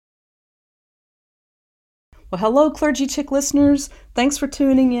Well, hello, Clergy Chick listeners. Thanks for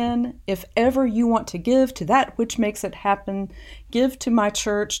tuning in. If ever you want to give to that which makes it happen, give to my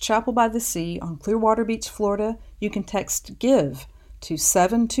church, Chapel by the Sea on Clearwater Beach, Florida. You can text GIVE to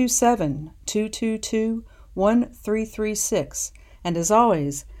 727-222-1336. And as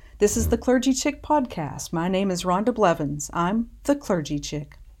always, this is the Clergy Chick Podcast. My name is Rhonda Blevins. I'm the Clergy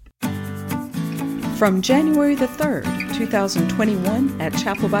Chick. From January the 3rd, 2021 at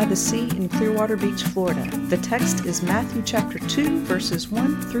Chapel by the Sea in Clearwater Beach, Florida. The text is Matthew chapter 2, verses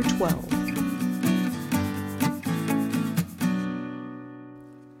 1 through 12.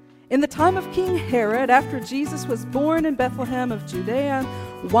 In the time of King Herod, after Jesus was born in Bethlehem of Judea,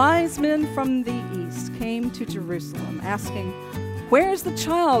 wise men from the east came to Jerusalem, asking, "Where is the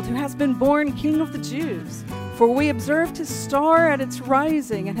child who has been born King of the Jews? For we observed his star at its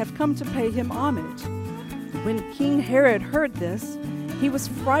rising and have come to pay him homage." When King Herod heard this, he was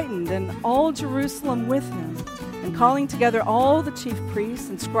frightened, and all Jerusalem with him. And calling together all the chief priests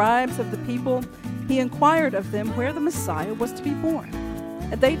and scribes of the people, he inquired of them where the Messiah was to be born.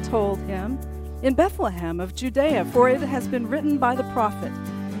 And they told him, "In Bethlehem of Judea, for it has been written by the prophet,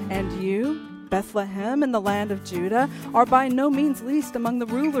 'And you, Bethlehem in the land of Judah, are by no means least among the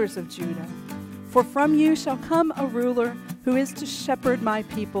rulers of Judah. For from you shall come a ruler who is to shepherd my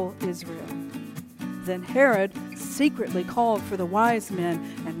people Israel.' Then Herod secretly called for the wise men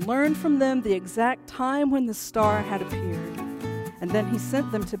and learned from them the exact time when the star had appeared. And then he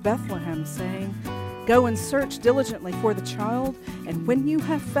sent them to Bethlehem, saying, 'Go and search diligently for the child, and when you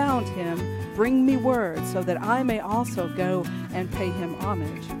have found him, bring me word, so that I may also go and pay him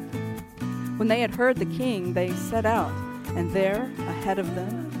homage.' When they had heard the king, they set out, and there, ahead of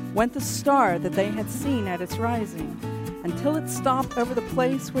them, went the star that they had seen at its rising, until it stopped over the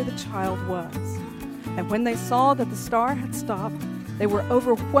place where the child was. And when they saw that the star had stopped, they were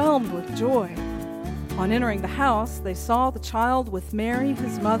overwhelmed with joy. On entering the house, they saw the child with Mary,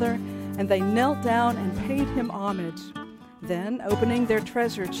 his mother, and they knelt down and paid him homage. Then, opening their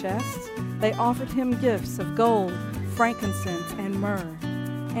treasure chests, they offered him gifts of gold, frankincense, and myrrh.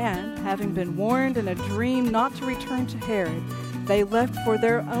 And, having been warned in a dream not to return to Herod, they left for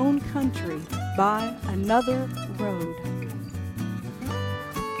their own country by another road."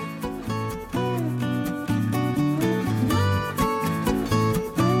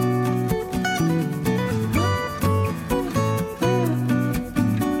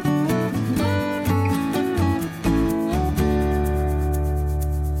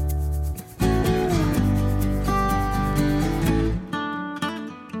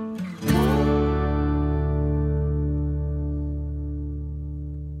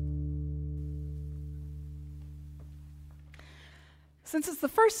 Since it's the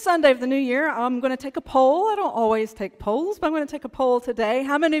first Sunday of the new year, I'm going to take a poll. I don't always take polls, but I'm going to take a poll today.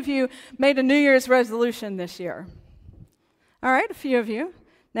 How many of you made a New Year's resolution this year? All right, a few of you.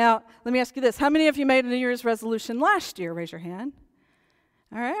 Now, let me ask you this. How many of you made a New Year's resolution last year? Raise your hand.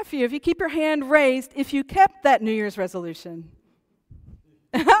 All right, a few of you. Keep your hand raised if you kept that New Year's resolution.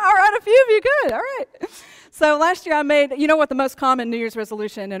 All right, a few of you. Good. All right. So last year I made, you know what the most common New Year's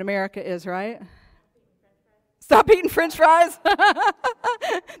resolution in America is, right? Stop eating French fries.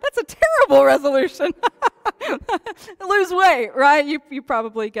 That's a terrible resolution. Lose weight, right? You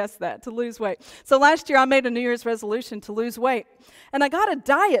probably guessed that, to lose weight. So last year I made a New Year's resolution to lose weight. And I got a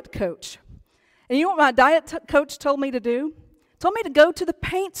diet coach. And you know what my diet coach told me to do? Told me to go to the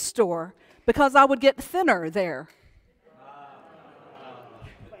paint store because I would get thinner there.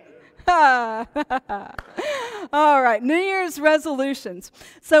 All right, New Year's resolutions.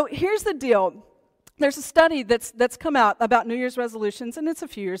 So here's the deal. There's a study that's come out about New Year's resolutions, and it's a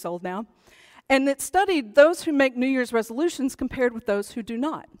few years old now. And it studied those who make New Year's resolutions compared with those who do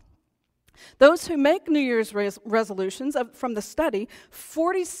not. Those who make New Year's resolutions, from the study,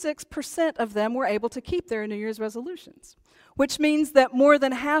 46% of them were able to keep their New Year's resolutions, which means that more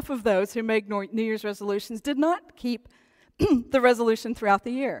than half of those who make New Year's resolutions did not keep the resolution throughout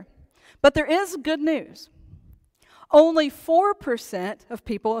the year. But there is good news. Only 4% of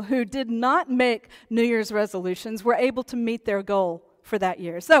people who did not make New Year's resolutions were able to meet their goal for that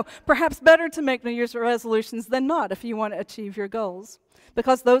year. So perhaps better to make New Year's resolutions than not if you want to achieve your goals,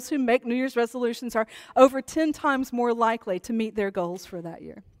 because those who make New Year's resolutions are over 10 times more likely to meet their goals for that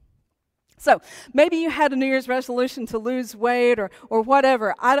year. So maybe you had a New Year's resolution to lose weight or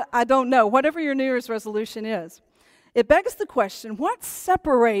whatever. I don't know. Whatever your New Year's resolution is. It begs the question, what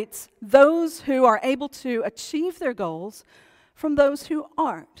separates those who are able to achieve their goals from those who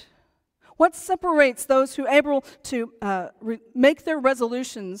aren't? What separates those who are able to make their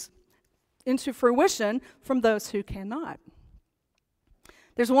resolutions into fruition from those who cannot?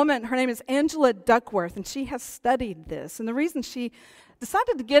 There's a woman, her name is Angela Duckworth, and she has studied this. And the reason she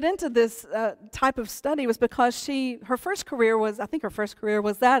decided to get into this type of study was because her first career was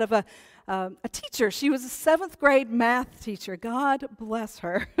that of a teacher. She was a 7th grade math teacher. God bless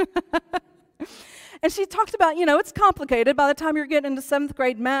her. And she talked about, it's complicated. By the time you're getting into 7th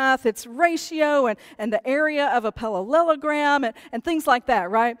grade math, it's ratio and the area of a parallelogram and things like that,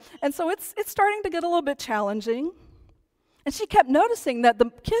 right? And so it's starting to get a little bit challenging. And she kept noticing that the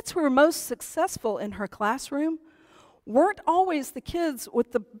kids who were most successful in her classroom weren't always the kids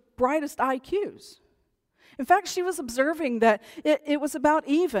with the brightest IQs. In fact, she was observing that it was about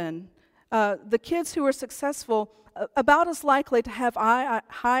even. The kids who were successful, about as likely to have high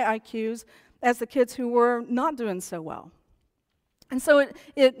IQs as the kids who were not doing so well. And so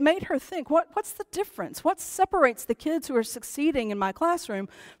it made her think, what's the difference? What separates the kids who are succeeding in my classroom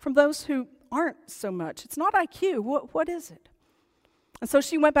from those who aren't so much? It's not IQ. What is it? And so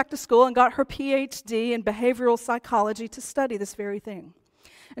she went back to school and got her PhD in behavioral psychology to study this very thing.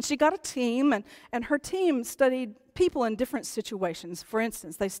 And she got a team, and her team studied people in different situations. For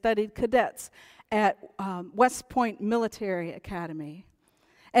instance, they studied cadets at West Point Military Academy.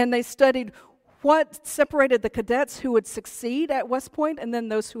 And they studied what separated the cadets who would succeed at West Point and then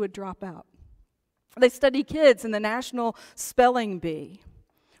those who would drop out. They studied kids in the National Spelling Bee.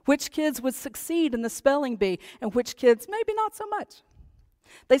 Which kids would succeed in the spelling bee and which kids maybe not so much.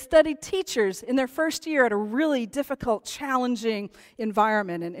 They studied teachers in their first year at a really difficult, challenging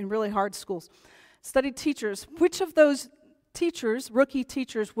environment in really hard schools. Studied teachers. Which of those teachers, rookie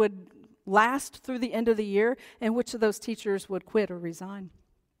teachers, would last through the end of the year, and which of those teachers would quit or resign?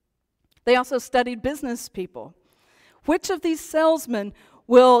 They also studied business people. Which of these salesmen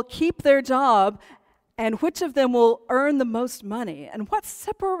will keep their job, and which of them will earn the most money? And what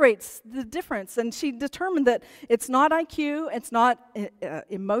separates the difference? And she determined that it's not IQ, it's not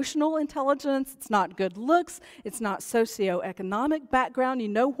emotional intelligence, it's not good looks, it's not socioeconomic background. You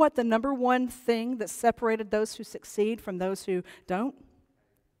know what the number one thing that separated those who succeed from those who don't?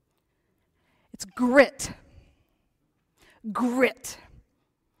 It's grit. Grit.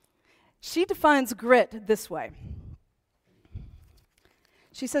 She defines grit this way.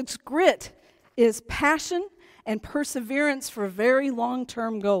 She says grit is passion and perseverance for very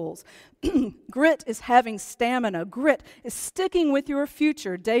long-term goals. Grit is having stamina. Grit is sticking with your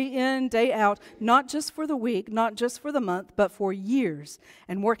future day in, day out, not just for the week, not just for the month, but for years,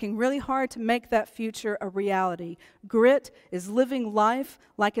 and working really hard to make that future a reality. Grit is living life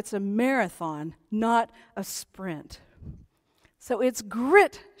like it's a marathon, not a sprint. So it's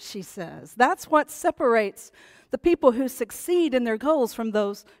grit, she says. That's what separates the people who succeed in their goals from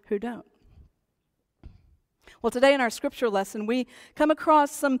those who don't. Well, today in our scripture lesson, we come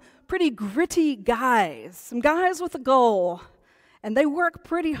across some pretty gritty guys, some guys with a goal, and they work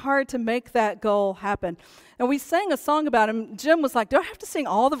pretty hard to make that goal happen. And we sang a song about him. Jim was like, do I have to sing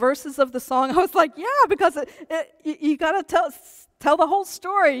all the verses of the song? I was like, yeah, because you got to tell the whole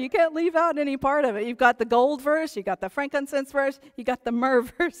story. You can't leave out any part of it. You've got the gold verse, you got the frankincense verse, you got the myrrh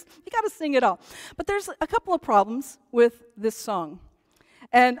verse. You got to sing it all. But there's a couple of problems with this song.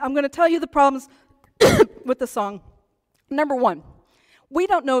 And I'm going to tell you the problems with the song. Number one, we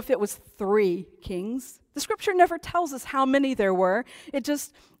don't know if it was 3 kings. The scripture never tells us how many there were. It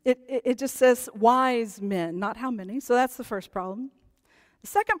just says wise men, not how many. So that's the first problem. The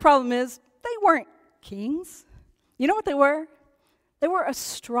second problem is they weren't kings. You know what they were? They were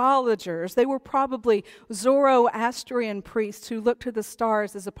astrologers. They were probably Zoroastrian priests who looked to the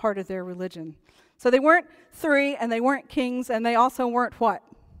stars as a part of their religion. So they weren't 3, and they weren't kings, and they also weren't what?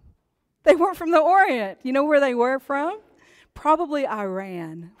 They weren't from the Orient. You know where they were from? Probably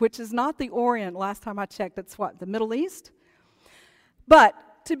Iran, which is not the Orient. Last time I checked, it's what, the Middle East? But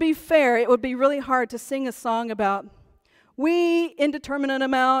to be fair, it would be really hard to sing a song about we, indeterminate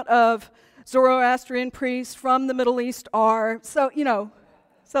amount of Zoroastrian priests from the Middle East are, so,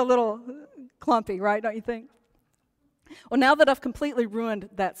 it's a little clumpy, right, don't you think? Well, now that I've completely ruined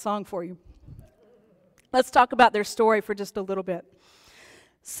that song for you, let's talk about their story for just a little bit.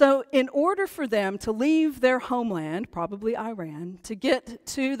 So in order for them to leave their homeland, probably Iran, to get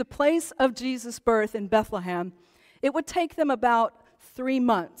to the place of Jesus' birth in Bethlehem, it would take them about 3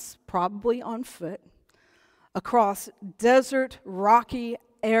 months, probably on foot, across desert, rocky,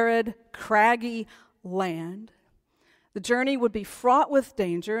 arid, craggy land. The journey would be fraught with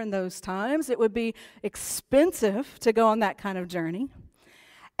danger in those times. It would be expensive to go on that kind of journey.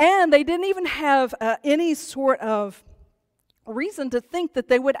 And they didn't even have any sort of reason to think that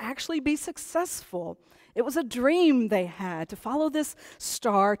they would actually be successful It was a dream they had to follow this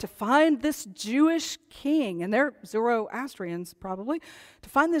star, to find this Jewish king, and they're Zoroastrians probably, to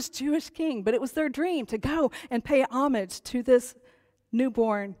find this Jewish king. But it was their dream to go and pay homage to this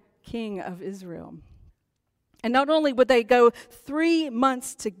newborn king of Israel. And not only would they go 3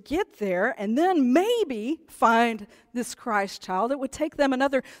 months to get there and then maybe find this Christ child, it would take them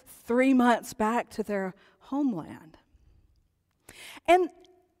another 3 months back to their homeland. And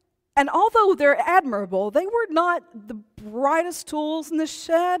although they're admirable, they were not the brightest tools in the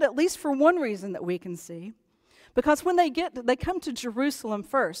shed, at least for one reason that we can see. Because when they come to Jerusalem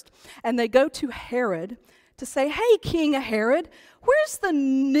first, and they go to Herod to say, "Hey, King Herod, where's the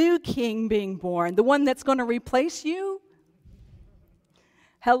new king being born? The one that's going to replace you?"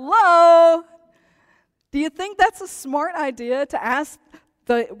 Hello? Do you think that's a smart idea to ask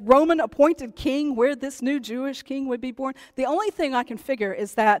the Roman appointed king where this new Jewish king would be born? The only thing I can figure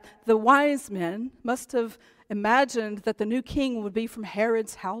is that the wise men must have imagined that the new king would be from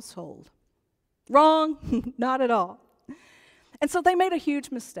Herod's household. Wrong, not at all. And so they made a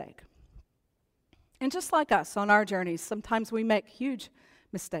huge mistake. And just like us on our journeys, sometimes we make huge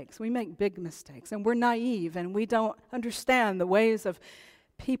mistakes. We make big mistakes, and we're naive, and we don't understand the ways of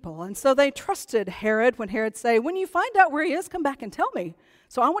people. And so they trusted Herod when Herod said, "When you find out where he is, come back and tell me.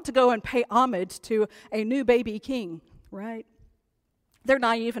 So I want to go and pay homage to a new baby king," right? They're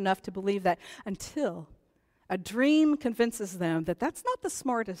naive enough to believe that until a dream convinces them that that's not the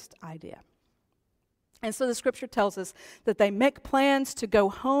smartest idea. And so the scripture tells us that they make plans to go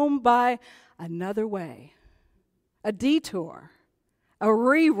home by another way, a detour, a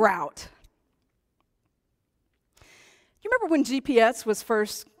reroute. You remember when GPS was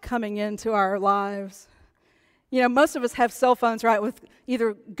first coming into our lives? You know, most of us have cell phones, right, with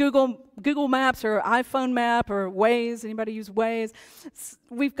either Google Maps or iPhone Map or Waze. Anybody use Waze?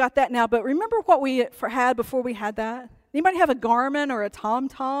 We've got that now, but remember what we had before we had that? Anybody have a Garmin or a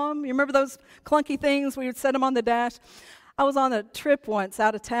TomTom? You remember those clunky things? We would set them on the dash. I was on a trip once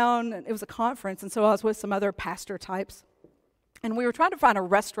out of town, and it was a conference, and so I was with some other pastor types. And we were trying to find a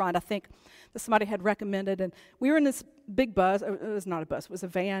restaurant, I think, that somebody had recommended. And we were in this big bus. It was not a bus. It was a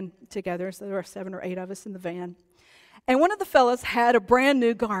van together. So there were 7 or 8 of us in the van. And one of the fellas had a brand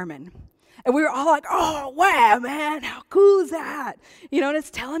new Garmin. And we were all like, "Oh, wow, man, how cool is that?" You know, and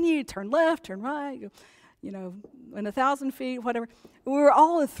it's telling you, turn left, turn right, you know, in 1,000 feet, whatever. We were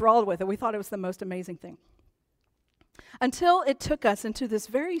all enthralled with it. We thought it was the most amazing thing. Until it took us into this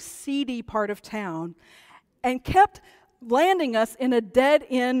very seedy part of town and kept landing us in a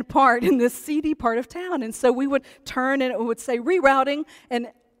dead-end part in this seedy part of town. And so we would turn and it would say rerouting and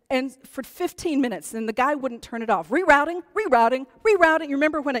for 15 minutes, and the guy wouldn't turn it off. Rerouting, rerouting, rerouting. You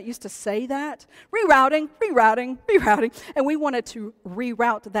remember when it used to say that? Rerouting, rerouting, rerouting. And we wanted to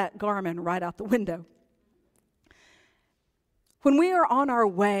reroute that Garmin right out the window. When we are on our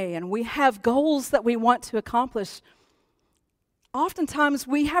way and we have goals that we want to accomplish, oftentimes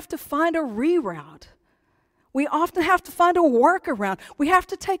we have to find a reroute. We often have to find a workaround. We have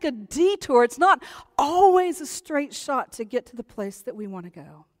to take a detour. It's not always a straight shot to get to the place that we want to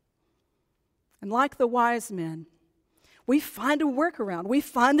go. And like the wise men, we find a workaround. We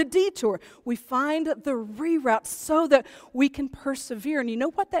find a detour. We find the reroute so that we can persevere. And you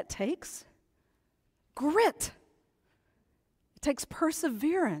know what that takes? Grit. It takes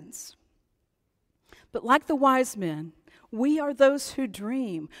perseverance. But like the wise men, we are those who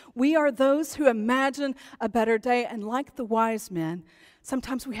dream. We are those who imagine a better day. And like the wise men,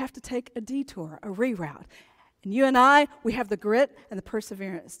 sometimes we have to take a detour, a reroute. And you and I, we have the grit and the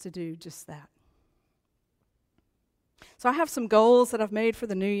perseverance to do just that. So I have some goals that I've made for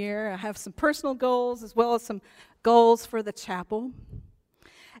the new year. I have some personal goals as well as some goals for the chapel.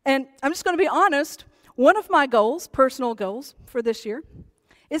 And I'm just going to be honest, one of my goals, personal goals for this year,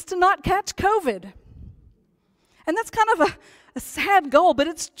 is to not catch COVID. And that's kind of a sad goal, but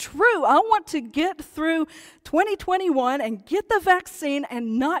it's true. I want to get through 2021 and get the vaccine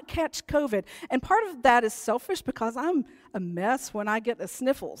and not catch COVID. And part of that is selfish because I'm a mess when I get the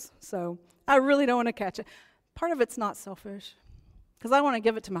sniffles. So I really don't want to catch it. Part of it's not selfish because I want to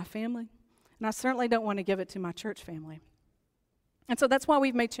give it to my family. And I certainly don't want to give it to my church family. And so that's why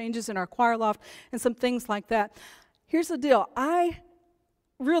we've made changes in our choir loft and some things like that. Here's the deal.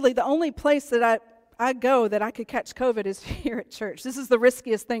 The only place that I go that I could catch COVID is here at church. This is the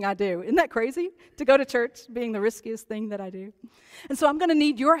riskiest thing I do. Isn't that crazy? To go to church being the riskiest thing that I do. And so I'm going to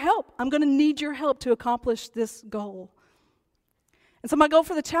need your help. I'm going to need your help to accomplish this goal. And so my goal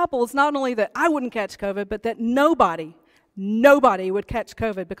for the chapel is not only that I wouldn't catch COVID, but that nobody would catch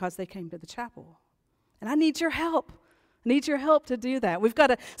COVID because they came to the chapel. And I need your help I need your help to do that. We've got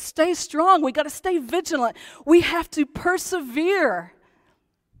to stay strong. We've got to stay vigilant. We have to persevere.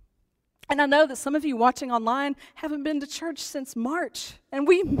 And I know that some of you watching online haven't been to church since March, and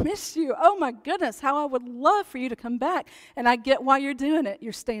we miss you. Oh my goodness, how I would love for you to come back. And I get why you're doing it.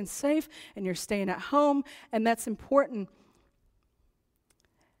 You're staying safe, and you're staying at home, and that's important.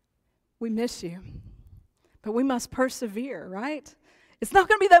 We miss you, but we must persevere, right? It's not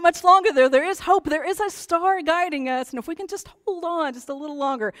going to be that much longer there. There is hope. There is a star guiding us, and if we can just hold on just a little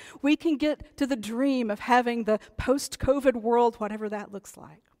longer, we can get to the dream of having the post-COVID world, whatever that looks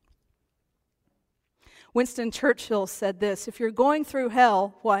like. Winston Churchill said this, if you're going through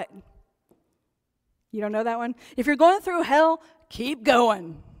hell, what? You don't know that one? If you're going through hell, keep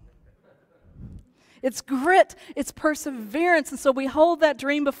going. It's grit, it's perseverance, and so we hold that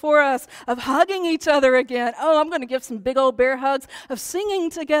dream before us of hugging each other again. Oh, I'm going to give some big old bear hugs, of singing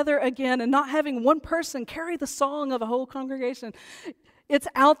together again and not having one person carry the song of a whole congregation. It's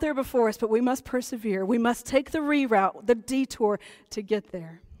out there before us, but we must persevere. We must take the reroute, the detour to get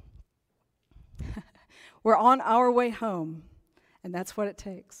there. We're on our way home, and that's what it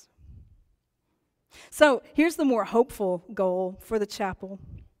takes. So here's the more hopeful goal for the chapel.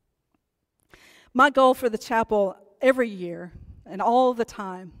 My goal for the chapel every year and all the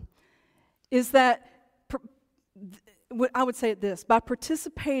time is that, I would say it this, by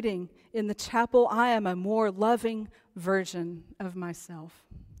participating in the chapel, I am a more loving version of myself.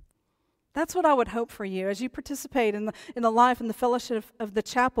 That's what I would hope for you as you participate in the life and the fellowship of the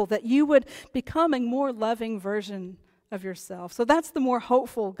chapel, that you would become a more loving version of yourself. So that's the more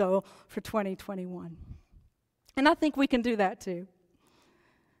hopeful goal for 2021. And I think we can do that too.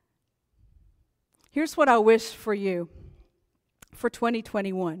 Here's what I wish for you for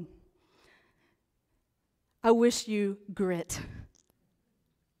 2021. I wish you grit.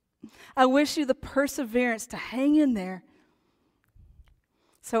 I wish you the perseverance to hang in there.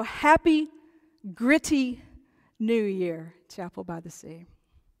 So happy, gritty New Year, Chapel by the Sea.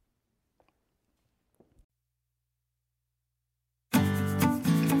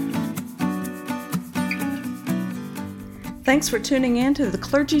 Thanks for tuning in to the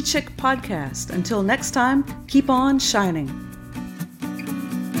Clergy Chick podcast. Until next time, keep on shining.